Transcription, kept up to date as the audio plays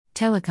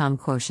Telecom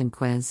Quotient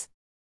Quiz.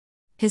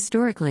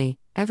 Historically,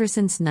 ever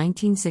since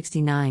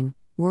 1969,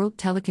 World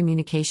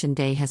Telecommunication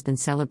Day has been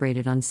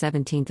celebrated on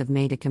 17th of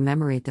May to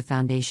commemorate the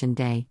Foundation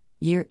Day,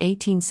 year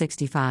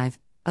 1865,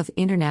 of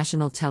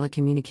International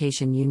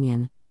Telecommunication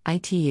Union,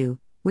 ITU,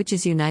 which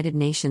is United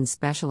Nations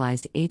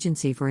Specialized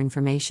Agency for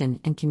Information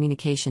and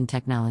Communication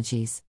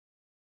Technologies.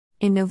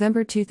 In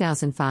November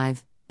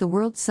 2005, the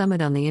World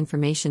Summit on the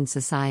Information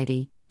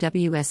Society,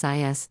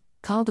 WSIS,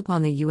 called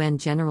upon the UN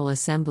General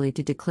Assembly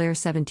to declare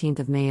 17th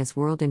of May as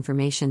World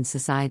Information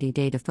Society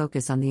Day to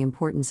focus on the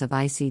importance of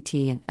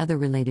ICT and other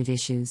related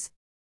issues.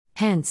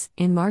 Hence,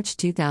 in March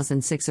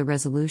 2006 a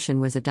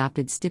resolution was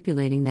adopted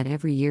stipulating that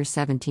every year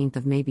 17th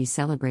of May be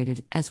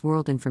celebrated as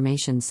World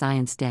Information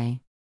Science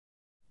Day.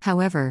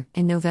 However,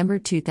 in November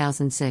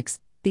 2006,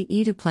 the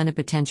EDA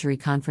Plenipotentiary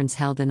Conference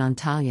held in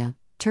Antalya,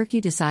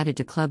 Turkey decided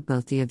to club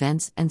both the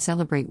events and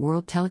celebrate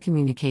World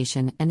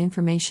Telecommunication and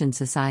Information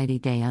Society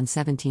Day on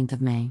 17th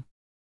of May.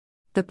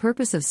 The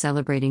purpose of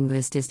celebrating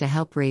this is to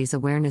help raise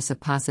awareness of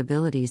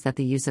possibilities that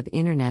the use of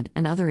Internet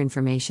and other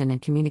information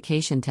and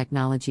communication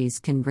technologies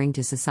can bring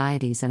to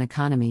societies and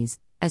economies,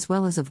 as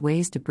well as of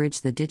ways to bridge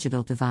the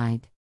digital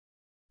divide.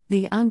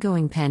 The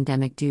ongoing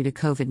pandemic due to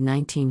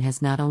COVID-19 has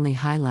not only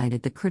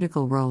highlighted the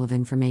critical role of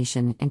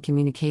information and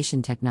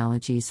communication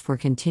technologies for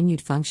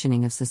continued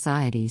functioning of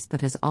societies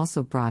but has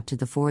also brought to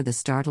the fore the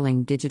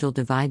startling digital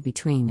divide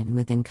between and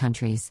within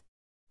countries.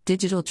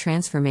 Digital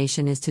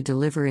transformation is to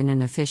deliver in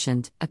an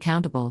efficient,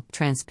 accountable,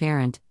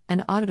 transparent,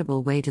 and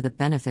auditable way to the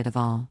benefit of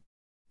all.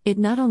 It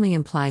not only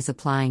implies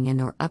applying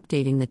and/or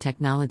updating the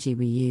technology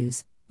we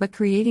use, but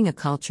creating a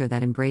culture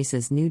that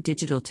embraces new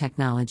digital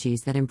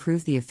technologies that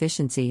improve the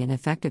efficiency and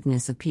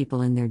effectiveness of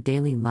people in their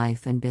daily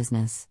life and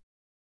business.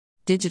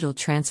 Digital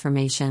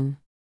transformation.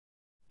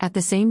 At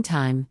the same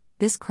time,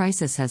 this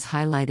crisis has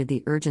highlighted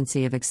the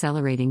urgency of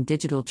accelerating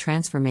digital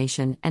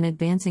transformation and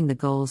advancing the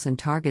goals and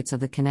targets of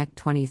the Connect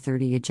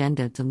 2030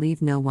 agenda to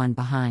leave no one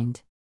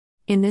behind.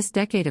 In this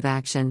decade of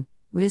action,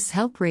 WIS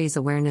helped raise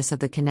awareness of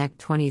the Connect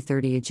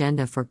 2030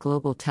 agenda for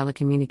global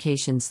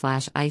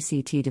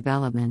telecommunication/ICT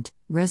development,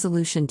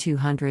 Resolution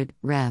 200,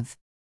 Rev.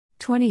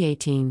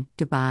 2018,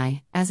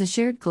 Dubai, as a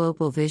shared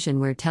global vision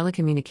where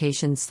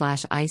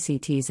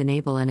telecommunications/ICTs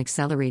enable and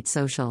accelerate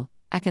social,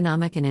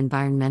 economic and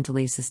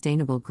environmentally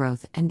sustainable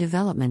growth and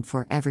development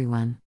for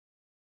everyone.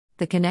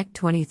 The Connect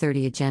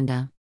 2030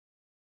 agenda.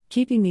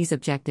 Keeping these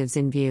objectives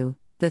in view,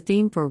 the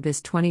theme for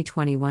WIS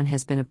 2021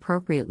 has been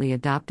appropriately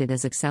adopted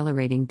as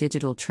accelerating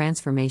digital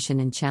transformation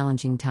in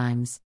challenging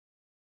times.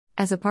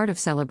 As a part of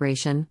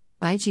celebration,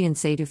 Baijian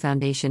Seidu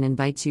Foundation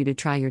invites you to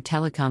try your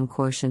telecom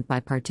quotient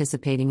by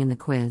participating in the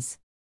quiz.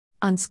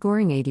 On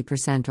scoring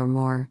 80% or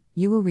more,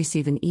 you will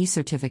receive an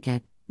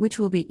e-certificate, which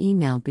will be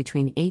emailed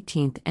between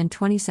 18th and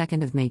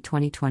 22nd of May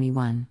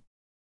 2021.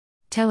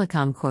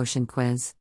 Telecom Quotient Quiz.